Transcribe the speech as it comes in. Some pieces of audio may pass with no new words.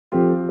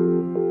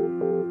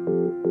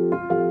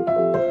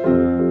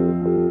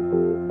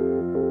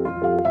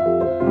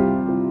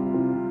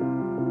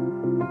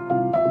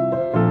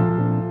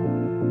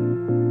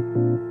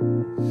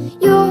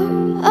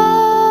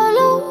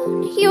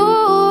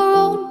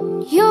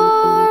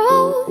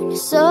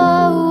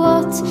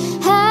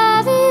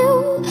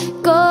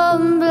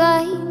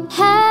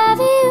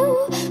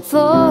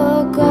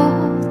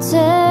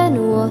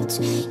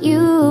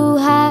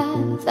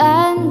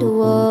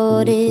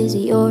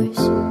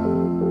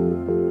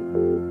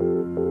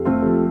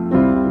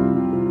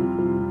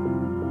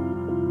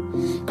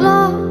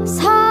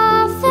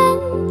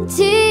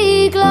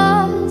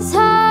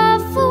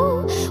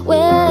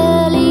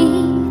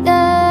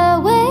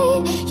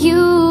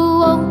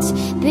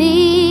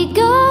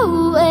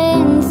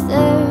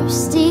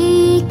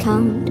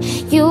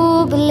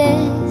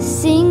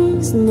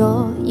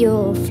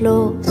your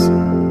flaws.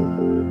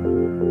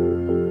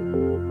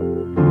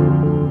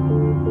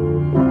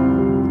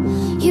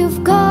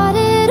 You've got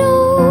it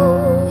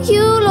all,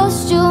 you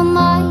lost your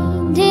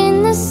mind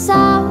in the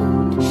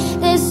sound.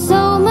 There's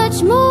so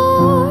much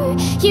more,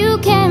 you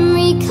can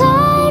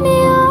reclaim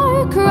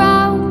your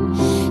crown.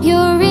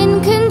 You're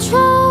in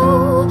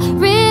control,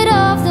 rid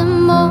of the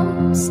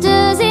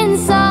monsters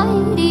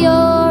inside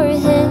your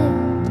head.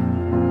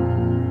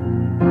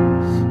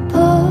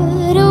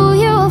 Put all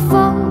your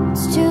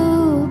faults to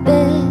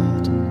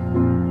bed.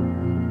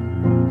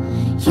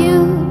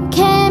 You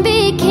can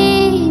be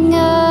king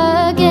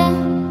again.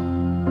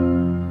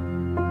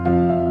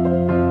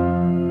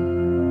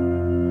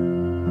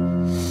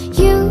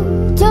 You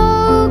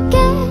don't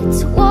get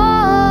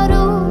what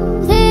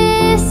all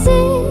this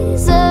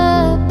is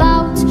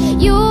about.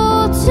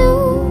 You're too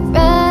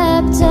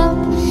wrapped up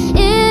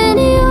in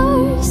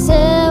your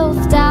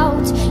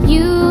self-doubt.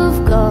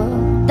 You've got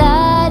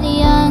that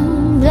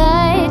young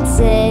blood,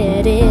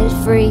 set it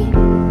free.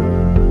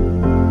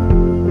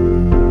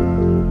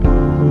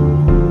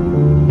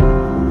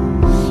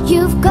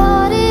 You've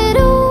got it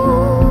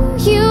all,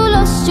 you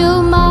lost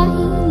your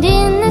mind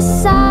in the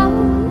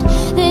sound.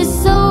 There's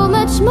so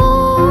much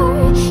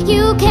more,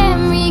 you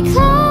can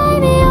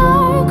reclaim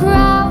your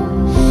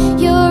crown.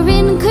 You're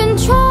in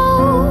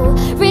control,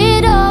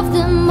 rid of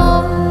the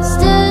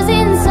monsters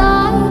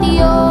inside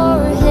your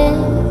head.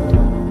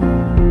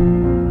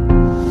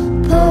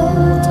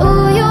 Put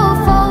all your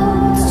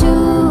faults to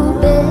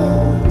bed.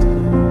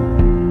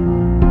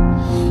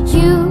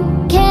 You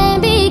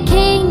can be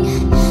king,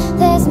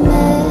 there's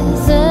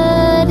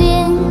method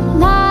in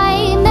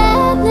my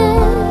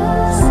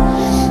madness.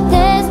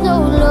 There's no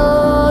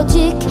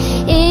logic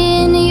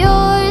in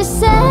your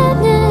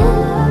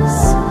sadness.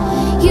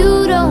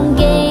 You don't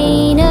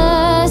gain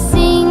a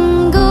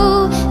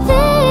single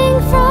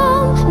thing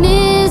from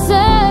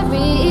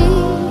misery.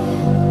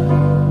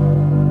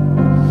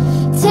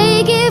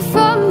 Take it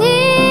from